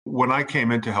when I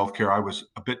came into healthcare, I was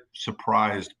a bit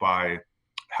surprised by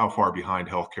how far behind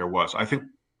healthcare was. I think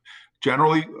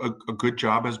generally a good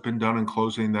job has been done in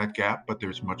closing that gap, but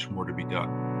there's much more to be done.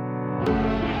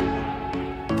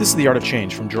 This is The Art of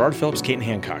Change from Gerard Phillips, Caton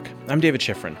Hancock. I'm David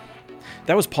Schifrin.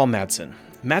 That was Paul Madsen.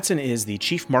 Madsen is the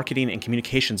Chief Marketing and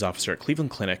Communications Officer at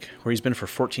Cleveland Clinic, where he's been for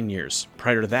 14 years.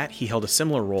 Prior to that, he held a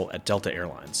similar role at Delta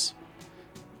Airlines.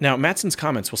 Now, Madsen's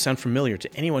comments will sound familiar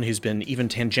to anyone who's been even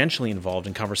tangentially involved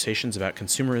in conversations about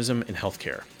consumerism in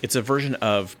healthcare. It's a version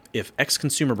of, if X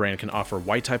consumer brand can offer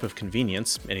Y type of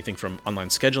convenience, anything from online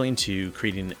scheduling to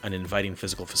creating an inviting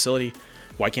physical facility,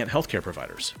 why can't healthcare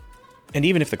providers? And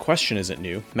even if the question isn't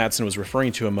new, Madsen was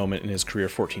referring to a moment in his career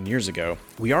 14 years ago,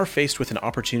 we are faced with an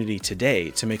opportunity today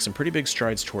to make some pretty big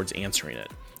strides towards answering it.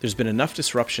 There's been enough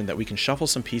disruption that we can shuffle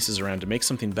some pieces around to make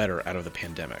something better out of the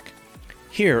pandemic.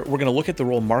 Here, we're going to look at the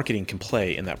role marketing can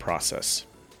play in that process.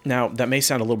 Now, that may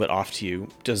sound a little bit off to you.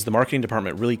 Does the marketing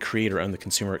department really create or own the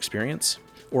consumer experience?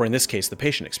 Or in this case, the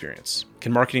patient experience?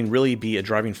 Can marketing really be a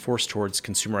driving force towards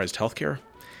consumerized healthcare?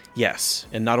 Yes,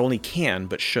 and not only can,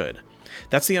 but should.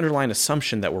 That's the underlying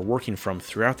assumption that we're working from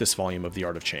throughout this volume of The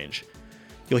Art of Change.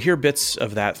 You'll hear bits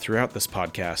of that throughout this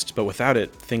podcast, but without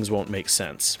it, things won't make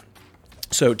sense.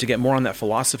 So to get more on that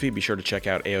philosophy, be sure to check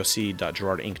out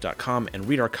aoc.gerardinc.com and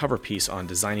read our cover piece on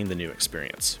designing the new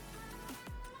experience.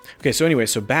 Okay,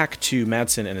 so back to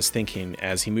Madsen and his thinking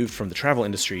as he moved from the travel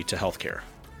industry to healthcare.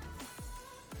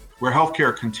 Where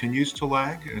healthcare continues to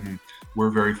lag, and we're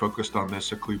very focused on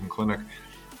this at Cleveland Clinic,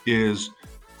 is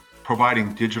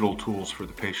providing digital tools for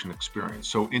the patient experience.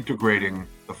 So integrating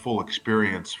the full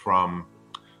experience from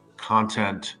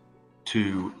content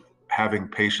to having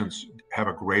patients have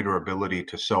a greater ability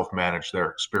to self-manage their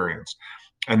experience.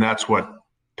 And that's what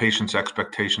patients'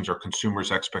 expectations or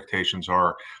consumers' expectations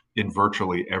are in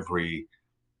virtually every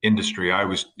industry. I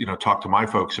always, talk to my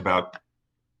folks about,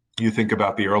 you think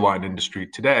about the airline industry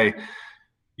today,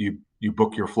 you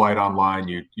book your flight online,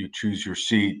 you choose your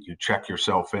seat, you check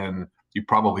yourself in, you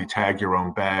probably tag your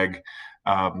own bag,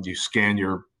 you scan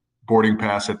your boarding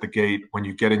pass at the gate. When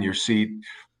you get in your seat,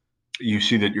 you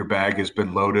see that your bag has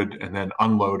been loaded and then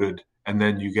unloaded, and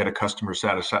then you get a customer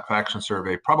satisfaction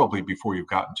survey probably before you've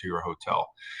gotten to your hotel.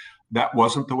 That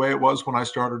wasn't the way it was when I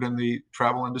started in the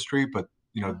travel industry, but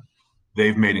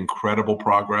they've made incredible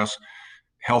progress.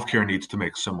 Healthcare needs to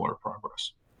make similar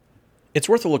progress. It's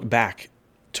worth a look back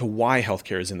to why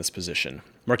healthcare is in this position.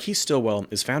 Marquise Stillwell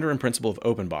is founder and principal of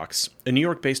OpenBox, a New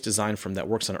York-based design firm that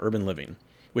works on urban living,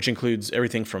 which includes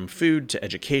everything from food to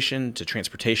education to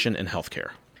transportation and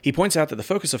healthcare. He points out that the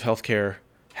focus of healthcare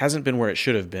hasn't been where it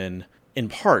should have been, in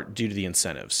part due to the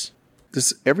incentives.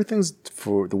 Everything's,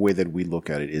 for the way that we look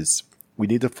at it, is we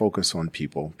need to focus on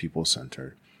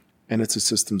people-centered, and it's a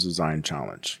systems design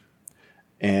challenge.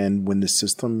 And when the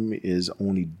system is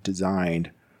only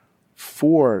designed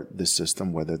for the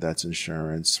system, whether that's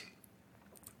insurance,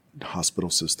 hospital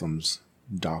systems,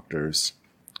 doctors,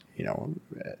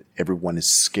 everyone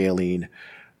is scaling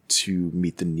to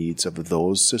meet the needs of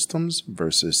those systems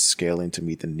versus scaling to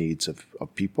meet the needs of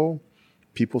people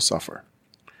suffer.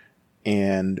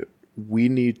 And we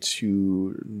need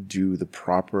to do the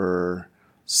proper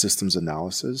systems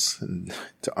analysis and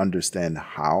to understand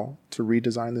how to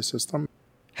redesign the system.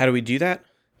 How do we do that?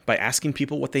 By asking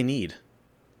people what they need.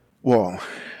 Well,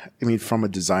 from a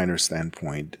designer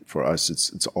standpoint, for us,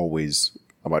 it's always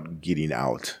about getting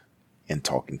out and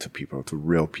talking to people, to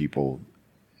real people,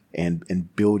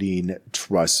 and building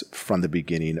trust from the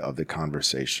beginning of the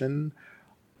conversation.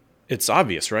 It's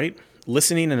obvious, right?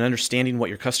 Listening and understanding what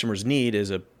your customers need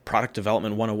is a product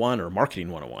development 101 or marketing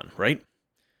 101, right?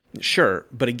 Sure,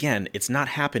 but again, it's not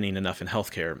happening enough in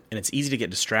healthcare, and it's easy to get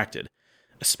distracted,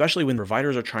 especially when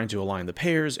providers are trying to align the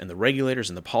payers and the regulators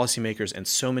and the policymakers and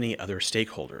so many other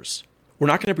stakeholders. We're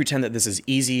not going to pretend that this is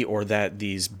easy or that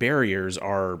these barriers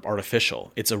are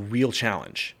artificial. It's a real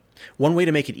challenge. One way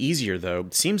to make it easier, though,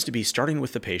 seems to be starting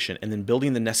with the patient and then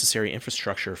building the necessary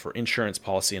infrastructure for insurance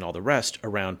policy and all the rest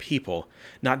around people,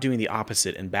 not doing the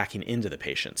opposite and backing into the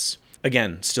patients.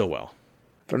 Again, Stillwell.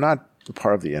 They're not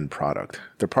part of the end product.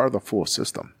 They're part of the full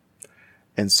system.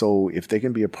 And so if they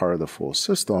can be a part of the full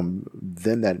system,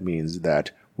 then that means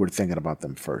that we're thinking about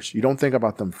them first. You don't think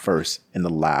about them first in the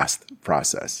last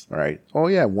process, right? Oh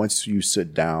yeah, once you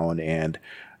sit down and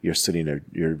you're sitting at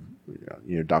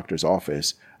your doctor's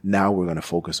office, now we're going to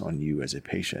focus on you as a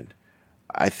patient.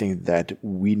 I think that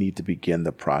we need to begin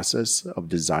the process of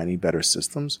designing better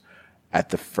systems at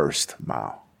the first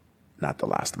mile, not the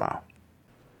last mile.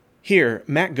 Here,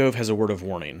 Matt Gove has a word of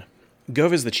warning.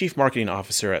 Gove is the Chief Marketing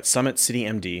Officer at Summit City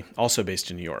MD, also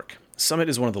based in New York. Summit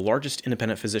is one of the largest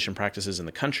independent physician practices in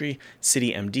the country.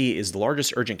 CityMD is the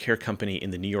largest urgent care company in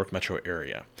the New York metro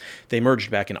area. They merged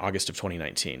back in August of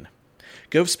 2019.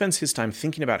 Gove spends his time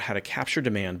thinking about how to capture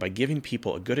demand by giving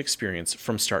people a good experience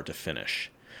from start to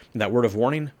finish. And that word of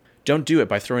warning, don't do it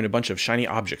by throwing a bunch of shiny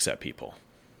objects at people.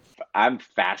 I'm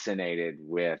fascinated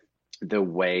with the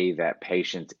way that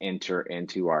patients enter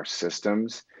into our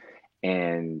systems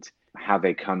and how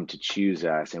they come to choose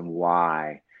us and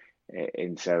why.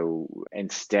 And so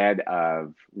instead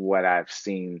of what I've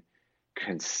seen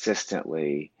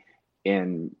consistently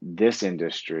in this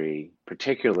industry,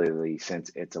 particularly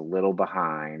since it's a little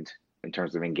behind in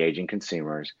terms of engaging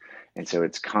consumers, and so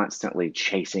it's constantly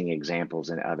chasing examples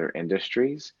in other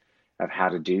industries of how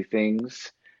to do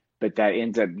things, but that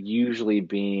ends up usually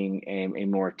being a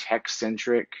more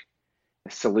tech-centric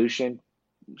solution.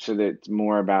 So that it's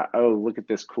more about, oh, look at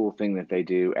this cool thing that they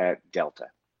do at Delta,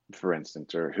 for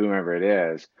instance, or whomever it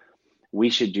is. We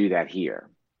should do that here.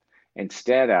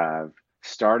 Instead of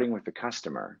starting with the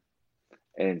customer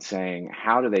and saying,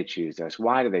 how do they choose us?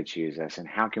 Why do they choose us? And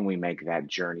how can we make that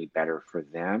journey better for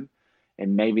them?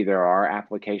 And maybe there are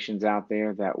applications out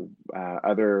there that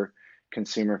other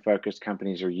consumer-focused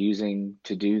companies are using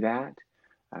to do that.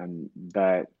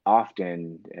 But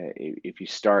often, if you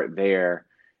start there,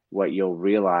 what you'll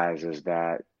realize is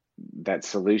that that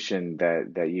solution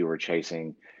that you were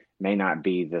chasing may not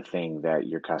be the thing that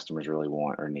your customers really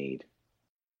want or need.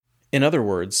 In other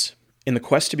words, in the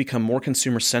quest to become more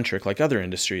consumer-centric like other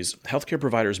industries, healthcare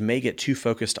providers may get too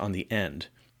focused on the end,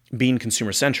 being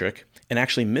consumer-centric, and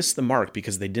actually miss the mark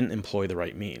because they didn't employ the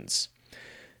right means.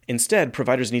 Instead,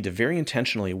 providers need to very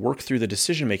intentionally work through the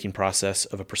decision-making process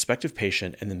of a prospective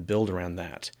patient and then build around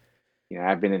that.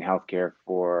 I've been in healthcare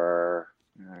for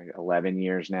 11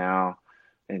 years now,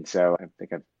 and so I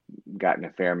think I've gotten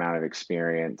a fair amount of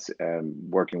experience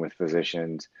working with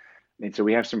physicians. And so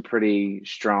we have some pretty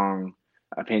strong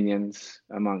opinions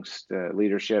amongst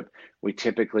leadership. We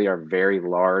typically are very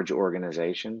large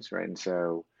organizations, right? And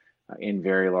so in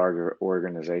very large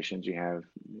organizations, you have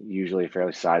usually a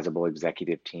fairly sizable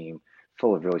executive team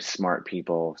full of really smart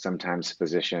people, sometimes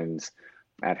physicians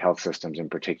at health systems in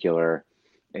particular.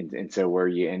 And so where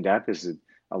you end up is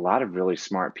a lot of really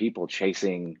smart people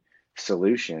chasing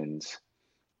solutions.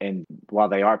 And while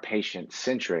they are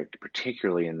patient-centric,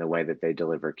 particularly in the way that they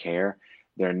deliver care,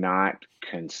 they're not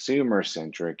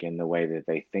consumer-centric in the way that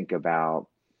they think about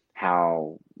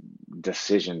how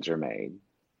decisions are made.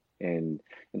 And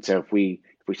so if we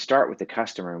start with the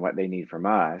customer and what they need from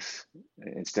us,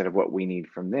 instead of what we need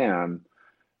from them,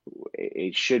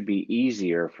 it should be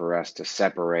easier for us to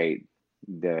separate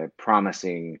the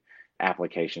promising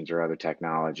applications or other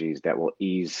technologies that will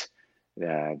ease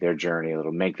their journey.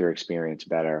 It'll make their experience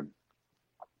better.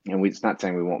 And it's not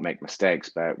saying we won't make mistakes,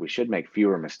 but we should make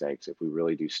fewer mistakes if we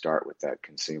really do start with that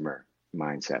consumer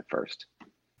mindset first.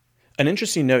 An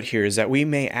interesting note here is that we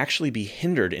may actually be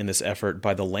hindered in this effort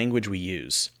by the language we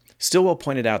use. Stillwell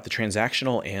pointed out the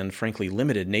transactional and, frankly,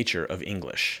 limited nature of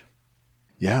English.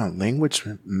 Yeah, language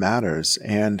matters.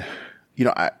 And,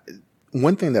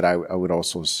 one thing that I would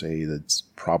also say that's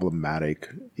problematic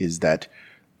is that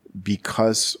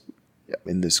because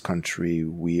in this country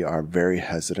we are very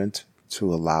hesitant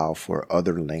to allow for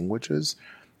other languages,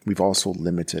 we've also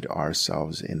limited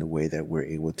ourselves in the way that we're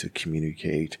able to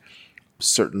communicate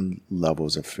certain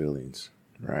levels of feelings,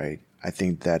 right? I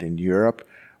think that in Europe,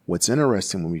 what's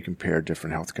interesting when we compare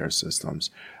different healthcare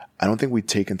systems, I don't think we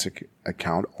take into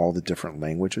account all the different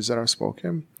languages that are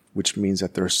spoken, which means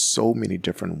that there are so many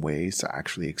different ways to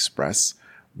actually express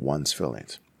one's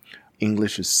feelings.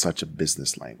 English is such a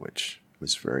business language.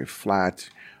 It's very flat.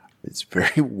 It's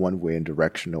very one-way and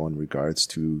directional in regards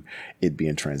to it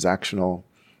being transactional.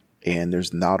 And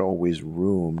there's not always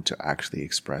room to actually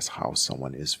express how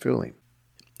someone is feeling.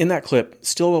 In that clip,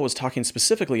 Stillwell was talking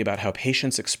specifically about how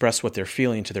patients express what they're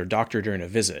feeling to their doctor during a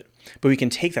visit, but we can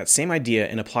take that same idea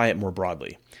and apply it more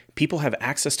broadly. People have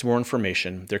access to more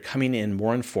information, they're coming in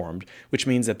more informed, which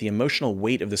means that the emotional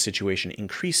weight of the situation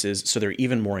increases, so they're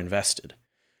even more invested.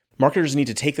 Marketers need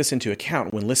to take this into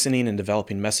account when listening and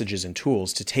developing messages and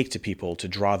tools to take to people to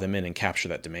draw them in and capture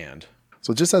that demand.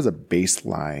 So just as a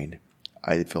baseline,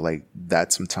 I feel like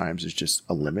that sometimes is just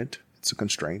a limit, it's a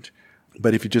constraint.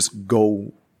 But if you just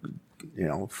go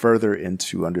further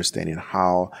into understanding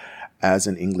how, as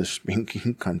an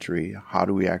English-speaking country, how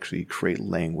do we actually create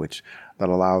language that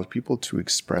allows people to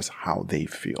express how they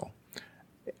feel?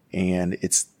 And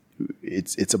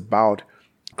it's about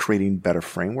creating better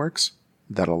frameworks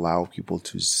that allow people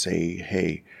to say,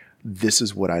 hey, this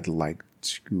is what I'd like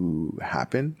to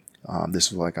happen.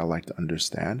 This is what I'd like to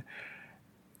understand.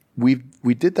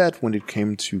 We did that when it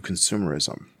came to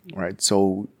consumerism, right?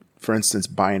 So, for instance,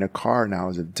 buying a car now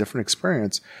is a different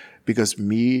experience because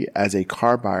me as a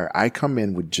car buyer, I come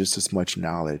in with just as much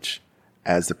knowledge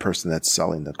as the person that's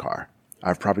selling the car.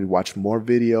 I've probably watched more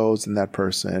videos than that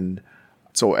person.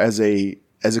 So as a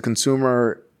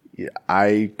consumer,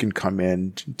 I can come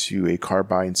in to a car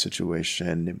buying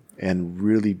situation and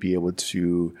really be able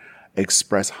to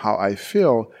express how I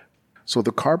feel. So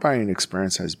the car buying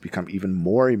experience has become even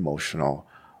more emotional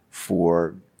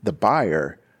for the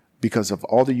buyer because of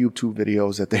all the YouTube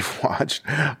videos that they've watched,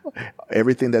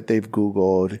 everything that they've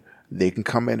Googled. They can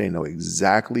come in and know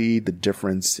exactly the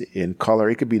difference in color.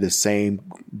 It could be the same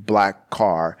black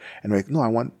car and they're like, no, I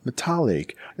want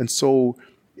metallic. And so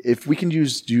if we can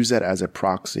use that as a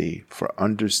proxy for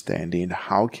understanding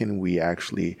how can we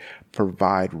actually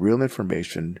provide real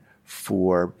information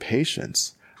for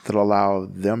patients that allow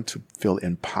them to feel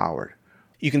empowered.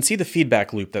 You can see the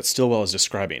feedback loop that Stillwell is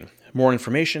describing. More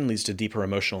information leads to deeper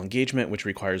emotional engagement, which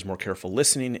requires more careful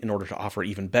listening in order to offer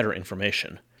even better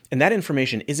information. And that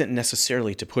information isn't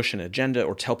necessarily to push an agenda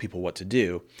or tell people what to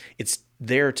do. It's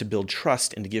there to build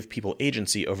trust and to give people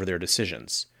agency over their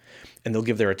decisions. And they'll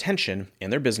give their attention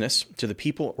and their business to the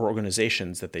people or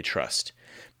organizations that they trust.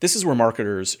 This is where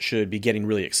marketers should be getting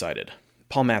really excited.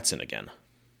 Paul Mattson again.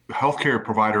 Healthcare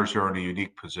providers are in a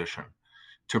unique position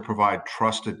to provide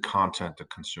trusted content to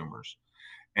consumers.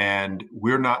 And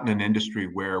we're not in an industry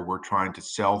where we're trying to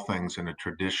sell things in a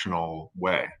traditional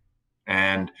way.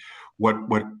 And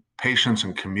what patients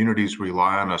and communities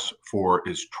rely on us for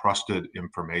is trusted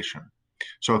information.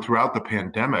 So throughout the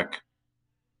pandemic,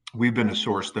 we've been a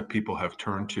source that people have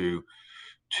turned to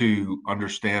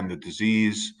understand the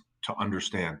disease, to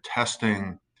understand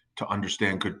testing, to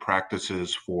understand good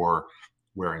practices for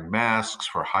wearing masks,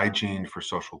 for hygiene, for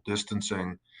social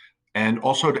distancing, and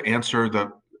also to answer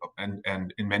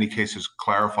and in many cases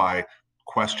clarify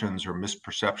questions or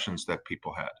misperceptions that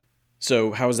people had.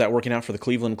 So how is that working out for the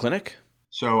Cleveland Clinic?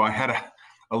 So I had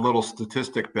a little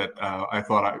statistic that I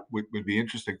thought would be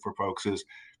interesting for folks is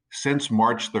since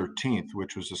March 13th,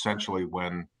 which was essentially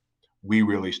when we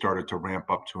really started to ramp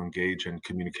up to engage in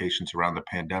communications around the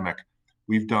pandemic,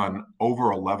 we've done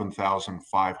over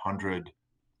 11,500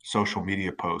 social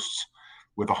media posts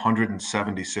with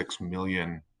 176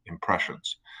 million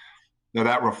impressions. Now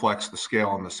that reflects the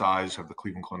scale and the size of the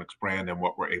Cleveland Clinic's brand and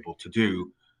what we're able to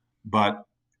do, but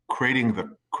creating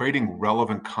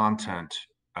relevant content,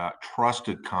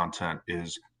 trusted content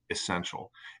is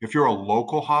essential. If you're a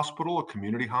local hospital, a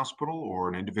community hospital, or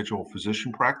an individual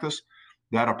physician practice,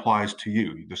 that applies to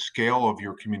you. The scale of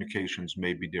your communications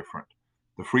may be different.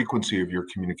 The frequency of your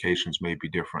communications may be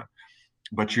different,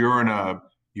 but you're in a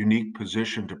unique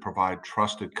position to provide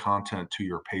trusted content to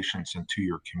your patients and to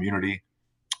your community.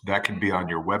 That can be on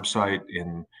your website,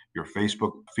 in your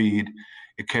Facebook feed.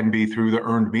 It can be through the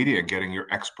earned media, getting your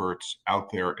experts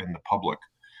out there in the public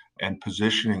and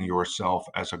positioning yourself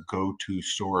as a go-to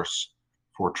source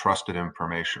for trusted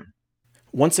information.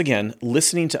 Once again,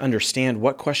 listening to understand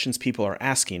what questions people are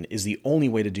asking is the only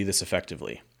way to do this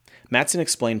effectively. Mattson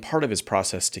explained part of his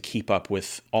process to keep up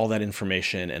with all that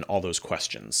information and all those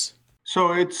questions.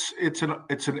 So it's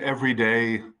an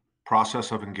everyday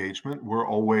process of engagement. We're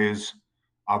always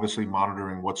obviously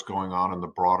monitoring what's going on in the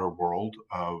broader world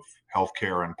of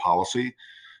healthcare and policy.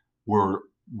 We're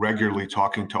regularly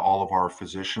talking to all of our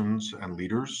physicians and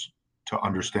leaders to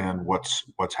understand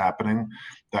what's happening.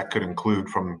 That could include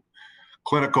from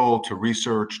clinical to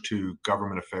research to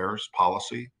government affairs,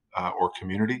 policy, or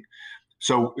community.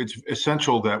 So it's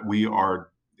essential that we are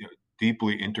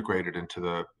deeply integrated into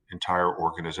the entire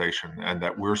organization and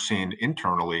that we're seen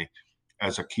internally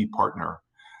as a key partner,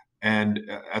 and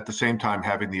at the same time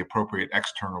having the appropriate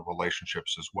external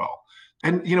relationships as well.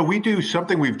 And we do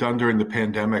something we've done during the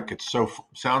pandemic. It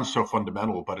sounds so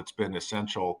fundamental, but it's been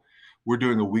essential. We're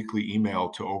doing a weekly email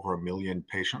to over 1 million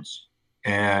patients,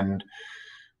 and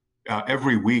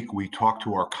every week we talk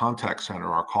to our contact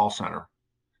center, our call center,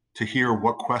 to hear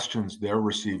what questions they're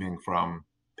receiving from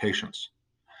patients.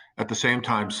 At the same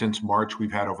time, since March,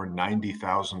 we've had over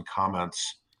 90,000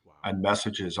 comments and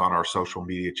messages on our social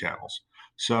media channels.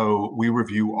 So we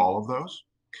review all of those.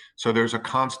 So there's a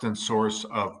constant source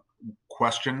of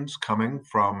questions coming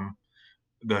from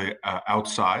the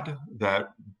outside that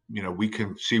we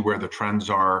can see where the trends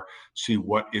are, see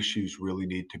what issues really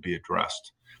need to be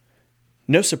addressed.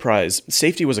 No surprise,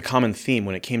 safety was a common theme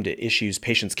when it came to issues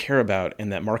patients care about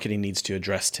and that marketing needs to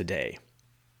address today.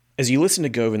 As you listen to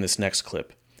Gove in this next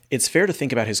clip, it's fair to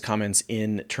think about his comments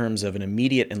in terms of an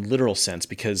immediate and literal sense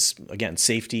because, again,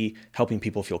 safety, helping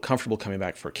people feel comfortable coming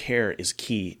back for care is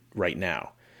key right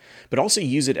now. but also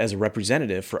use it as a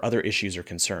representative for other issues or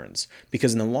concerns.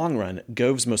 Because in the long run,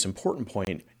 Gove's most important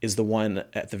point is the one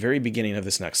at the very beginning of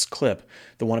this next clip,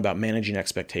 the one about managing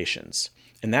expectations.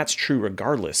 And that's true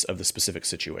regardless of the specific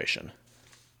situation.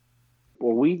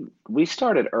 Well, we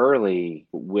started early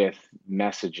with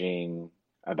messaging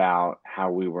about how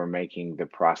we were making the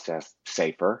process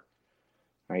safer,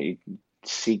 right? You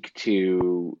seek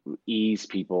to ease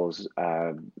people's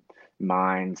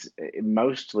minds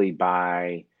mostly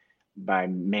by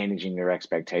managing their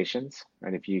expectations,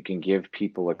 right? If you can give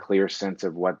people a clear sense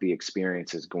of what the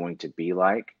experience is going to be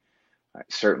like, it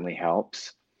certainly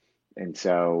helps. And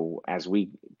so as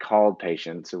we called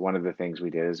patients, one of the things we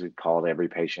did is we called every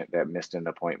patient that missed an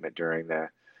appointment during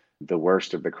the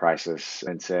worst of the crisis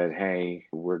and said, hey,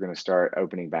 we're going to start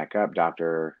opening back up.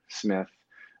 Dr. Smith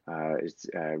is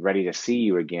ready to see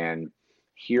you again.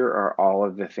 Here are all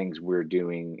of the things we're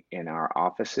doing in our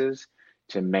offices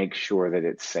to make sure that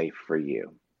it's safe for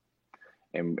you,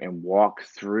 and walk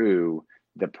through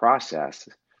the process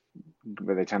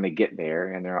by the time they get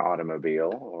there in their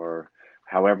automobile or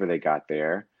however they got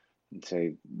there, and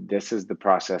say, this is the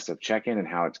process of check-in and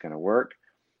how it's going to work.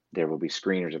 There will be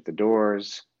screeners at the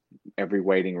doors. Every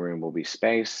waiting room will be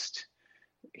spaced.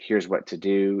 Here's what to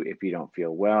do if you don't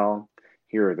feel well.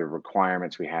 Here are the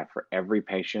requirements we have for every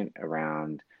patient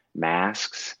around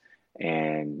masks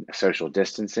and social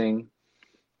distancing,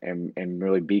 and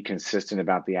really be consistent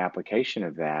about the application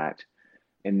of that.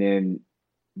 And then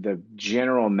the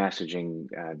general messaging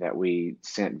that we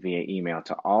sent via email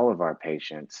to all of our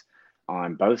patients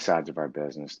on both sides of our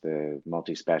business, the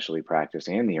multi-specialty practice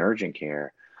and the urgent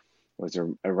care, was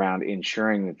around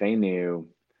ensuring that they knew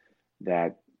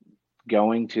that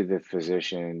going to the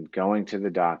physician, going to the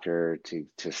doctor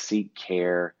to seek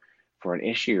care for an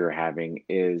issue you're having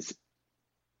is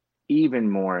even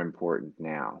more important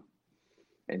now.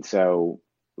 And so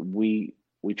we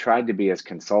tried to be as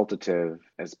consultative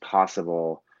as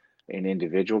possible in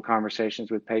individual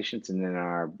conversations with patients, and then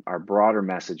our broader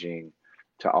messaging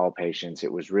to all patients,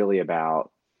 it was really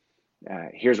about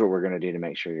here's what we're going to do to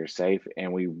make sure you're safe,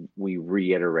 and we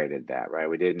reiterated that, right?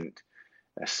 We didn't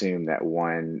assume that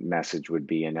one message would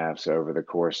be enough. So over the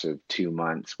course of 2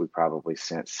 months, we probably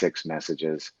sent 6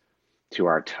 messages to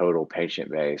our total patient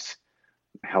base,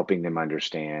 helping them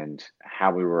understand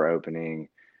how we were opening,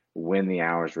 when the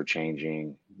hours were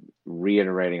changing,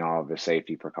 reiterating all of the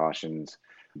safety precautions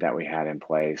that we had in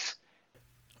place.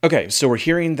 Okay, so we're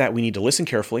hearing that we need to listen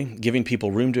carefully, giving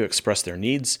people room to express their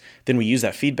needs. Then we use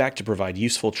that feedback to provide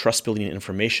useful, trust-building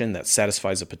information that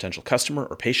satisfies a potential customer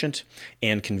or patient,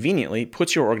 and conveniently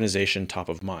puts your organization top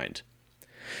of mind.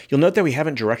 You'll note that we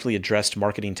haven't directly addressed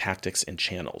marketing tactics and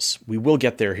channels. We will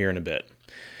get there here in a bit.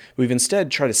 We've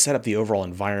instead tried to set up the overall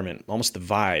environment, almost the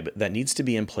vibe, that needs to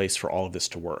be in place for all of this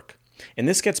to work. And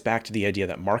this gets back to the idea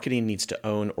that marketing needs to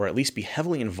own, or at least be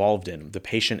heavily involved in, the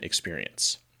patient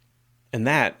experience. And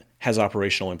that has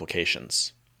operational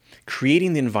implications.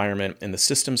 Creating the environment and the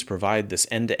systems provide this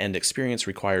end-to-end experience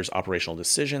requires operational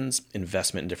decisions,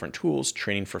 investment in different tools,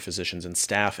 training for physicians and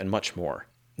staff, and much more.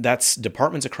 That's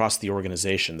departments across the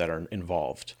organization that are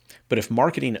involved. But if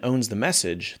marketing owns the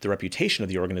message, the reputation of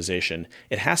the organization,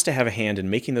 it has to have a hand in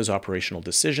making those operational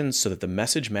decisions so that the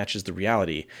message matches the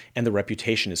reality and the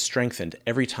reputation is strengthened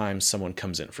every time someone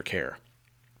comes in for care.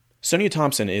 Sonia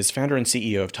Thompson is founder and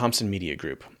CEO of Thompson Media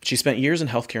Group. She spent years in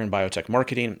healthcare and biotech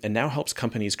marketing and now helps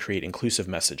companies create inclusive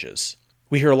messages.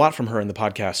 We hear a lot from her in the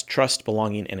podcast Trust,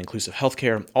 Belonging, and Inclusive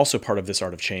Healthcare, also part of This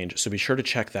Art of Change, so be sure to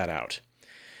check that out.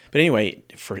 But anyway,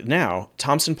 for now,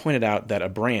 Thompson pointed out that a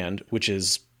brand, which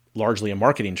is largely a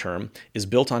marketing term, is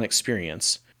built on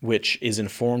experience, which is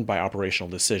informed by operational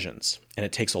decisions, and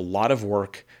it takes a lot of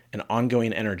work and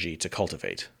ongoing energy to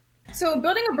cultivate. So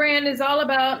building a brand is all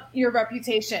about your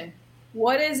reputation.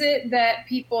 What is it that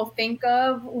people think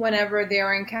of whenever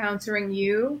they're encountering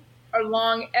you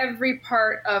along every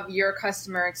part of your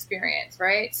customer experience,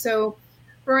 right? So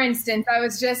for instance, I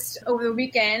was just over the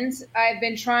weekend, I've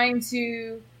been trying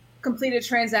to complete a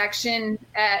transaction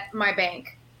at my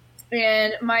bank.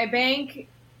 And my bank,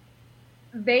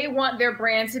 they want their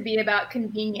brand to be about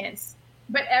convenience,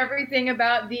 but everything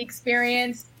about the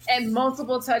experience and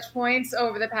multiple touch points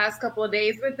over the past couple of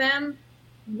days with them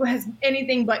was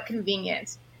anything but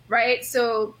convenient, right?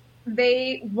 So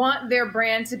they want their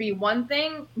brand to be one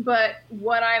thing, but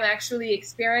what I'm actually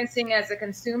experiencing as a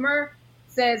consumer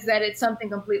says that it's something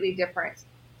completely different.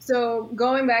 So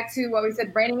going back to what we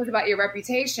said, branding is about your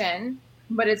reputation,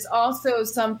 but it's also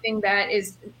something that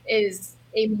is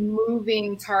a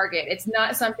moving target. It's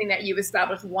not something that you've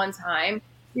established one time,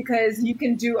 because you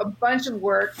can do a bunch of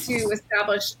work to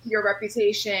establish your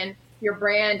reputation your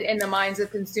brand in the minds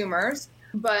of consumers.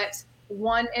 But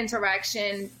one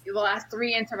interaction, the last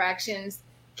 3 interactions,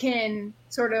 can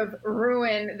sort of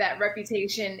ruin that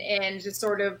reputation and just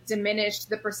sort of diminish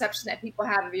the perception that people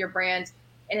have of your brand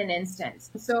in an instant.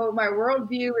 So my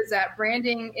worldview is that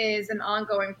branding is an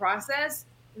ongoing process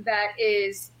that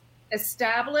is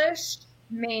established,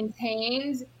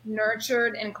 maintained,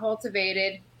 nurtured, and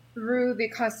cultivated through the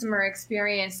customer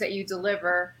experience that you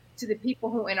deliver to the people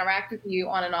who interact with you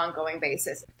on an ongoing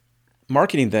basis.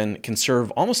 Marketing then can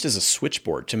serve almost as a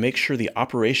switchboard to make sure the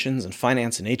operations and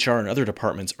finance and HR and other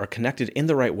departments are connected in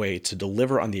the right way to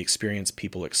deliver on the experience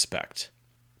people expect.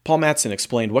 Paul Mattson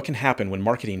explained what can happen when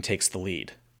marketing takes the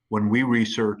lead. When we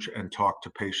research and talk to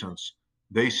patients,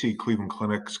 they see Cleveland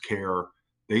Clinic's care,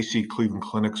 they see Cleveland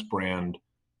Clinic's brand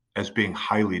as being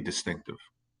highly distinctive.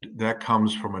 That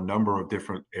comes from a number of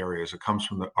different areas. It comes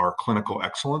from our clinical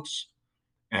excellence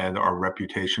and our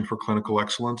reputation for clinical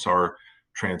excellence, our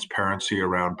transparency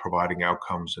around providing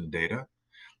outcomes and data.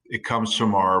 It comes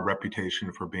from our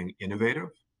reputation for being innovative.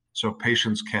 So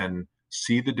patients can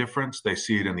see the difference. They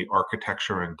see it in the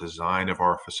architecture and design of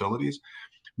our facilities.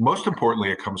 Most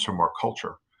importantly, it comes from our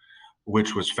culture,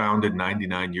 which was founded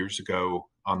 99 years ago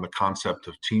on the concept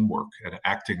of teamwork and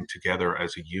acting together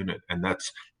as a unit. And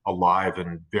that's alive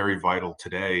and very vital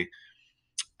today,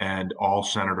 and all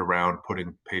centered around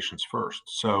putting patients first.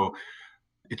 So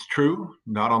it's true,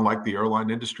 not unlike the airline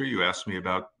industry. You asked me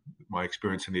about my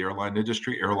experience in the airline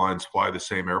industry. Airlines fly the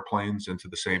same airplanes into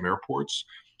the same airports.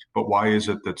 But why is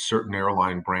it that certain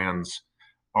airline brands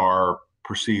are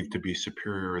perceived to be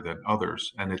superior than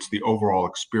others? And it's the overall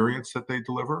experience that they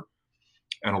deliver.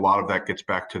 And a lot of that gets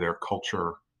back to their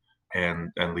culture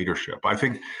and leadership. I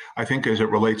think as it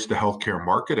relates to healthcare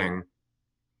marketing,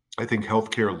 I think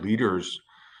healthcare leaders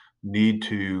need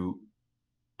to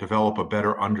develop a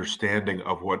better understanding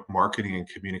of what marketing and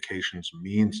communications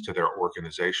means to their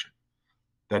organization,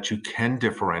 that you can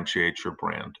differentiate your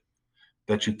brand,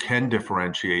 that you can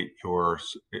differentiate your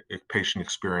patient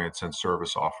experience and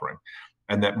service offering,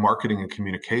 and that marketing and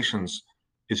communications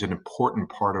is an important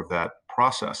part of that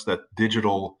process, that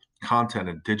digital content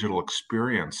and digital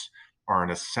experience are an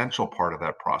essential part of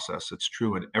that process. It's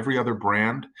true in every other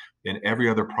brand, in every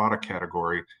other product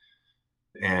category.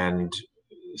 And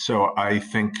so I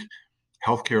think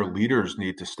healthcare leaders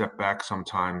need to step back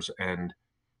sometimes and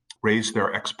raise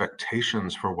their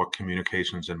expectations for what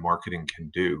communications and marketing can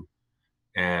do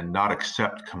and not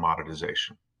accept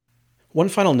commoditization. One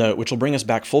final note, which will bring us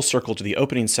back full circle to the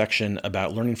opening section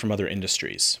about learning from other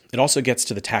industries. It also gets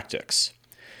to the tactics.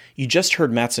 You just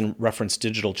heard Mattson reference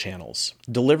digital channels.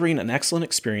 Delivering an excellent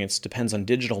experience depends on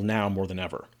digital now more than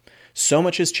ever. So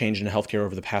much has changed in healthcare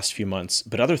over the past few months,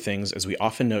 but other things, as we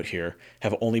often note here,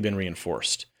 have only been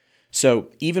reinforced. So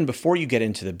even before you get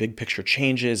into the big picture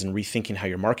changes and rethinking how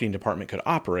your marketing department could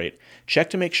operate, check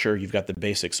to make sure you've got the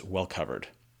basics well covered.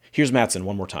 Here's Mattson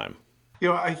one more time.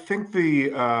 I think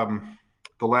the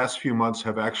last few months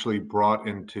have actually brought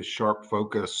into sharp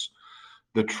focus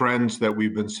the trends that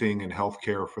we've been seeing in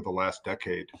healthcare for the last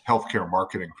decade, healthcare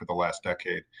marketing for the last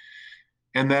decade.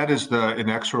 And that is the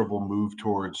inexorable move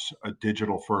towards a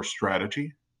digital-first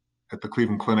strategy. At the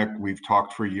Cleveland Clinic, we've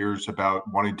talked for years about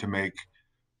wanting to make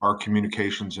our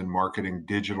communications and marketing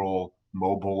digital,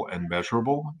 mobile, and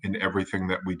measurable in everything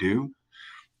that we do.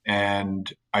 And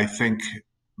I think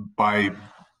by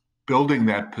building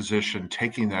that position,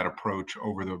 taking that approach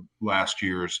over the last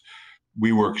years,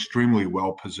 we were extremely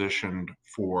well positioned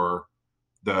for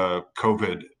the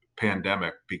COVID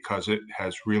pandemic because it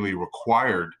has really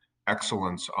required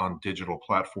excellence on digital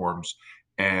platforms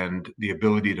and the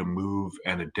ability to move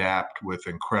and adapt with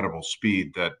incredible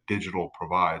speed that digital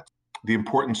provides. The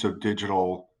importance of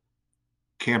digital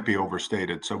can't be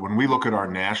overstated. So when we look at our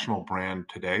national brand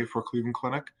today for Cleveland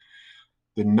Clinic,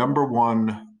 the number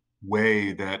one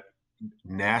way that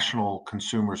national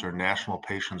consumers or national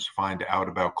patients find out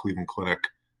about Cleveland Clinic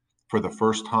for the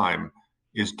first time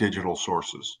is digital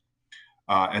sources.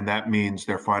 And that means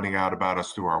they're finding out about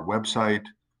us through our website,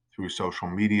 through social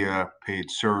media, paid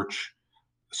search.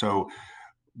 So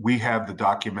we have the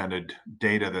documented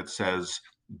data that says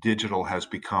digital has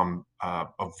become a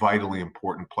vitally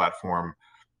important platform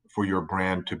for your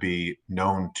brand to be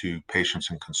known to patients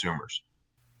and consumers.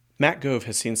 Matt Gove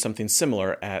has seen something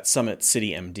similar at Summit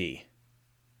City MD.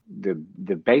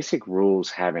 The basic rules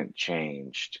haven't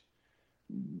changed.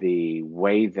 The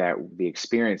way that the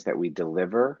experience that we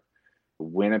deliver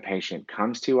when a patient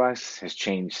comes to us has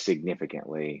changed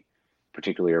significantly,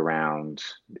 particularly around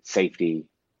safety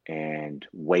and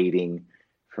waiting.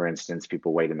 For instance,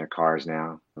 people wait in their cars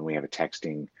now, and we have a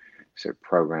texting sort of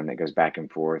program that goes back and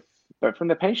forth But from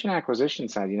the patient acquisition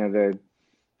side,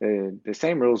 the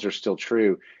same rules are still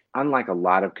true. Unlike a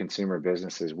lot of consumer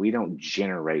businesses, we don't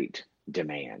generate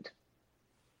demand,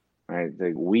 right?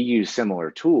 We use similar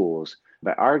tools,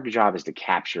 but our job is to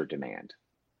capture demand.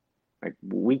 Like,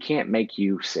 we can't make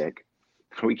you sick.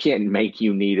 We can't make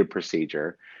you need a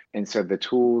procedure. And so the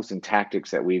tools and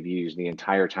tactics that we've used the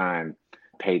entire time,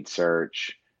 paid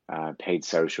search, paid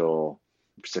social,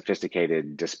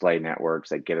 sophisticated display networks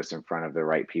that get us in front of the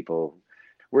right people,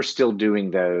 we're still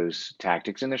doing those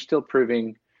tactics, and they're still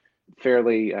proving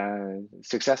fairly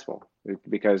successful,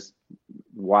 because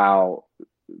while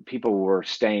people were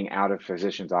staying out of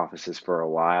physicians' offices for a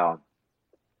while,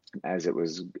 as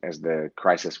the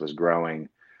crisis was growing,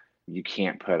 you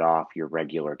can't put off your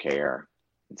regular care.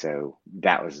 And so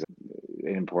that was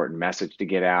an important message to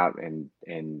get out,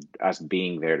 and us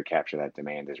being there to capture that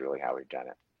demand is really how we've done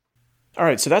it. All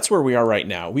right, so that's where we are right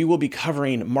now. We will be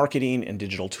covering marketing and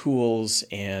digital tools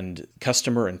and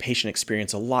customer and patient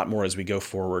experience a lot more as we go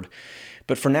forward.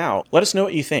 But for now, let us know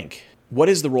what you think. What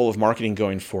is the role of marketing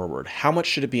going forward? How much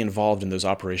should it be involved in those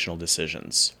operational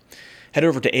decisions? Head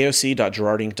over to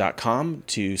aoc.gerardinc.com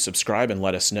to subscribe and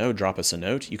let us know. Drop us a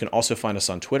note. You can also find us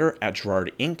on Twitter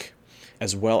 @GerardInc,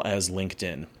 as well as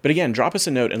LinkedIn. But again, drop us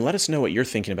a note and let us know what you're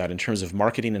thinking about in terms of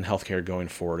marketing and healthcare going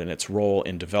forward and its role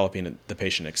in developing the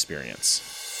patient experience.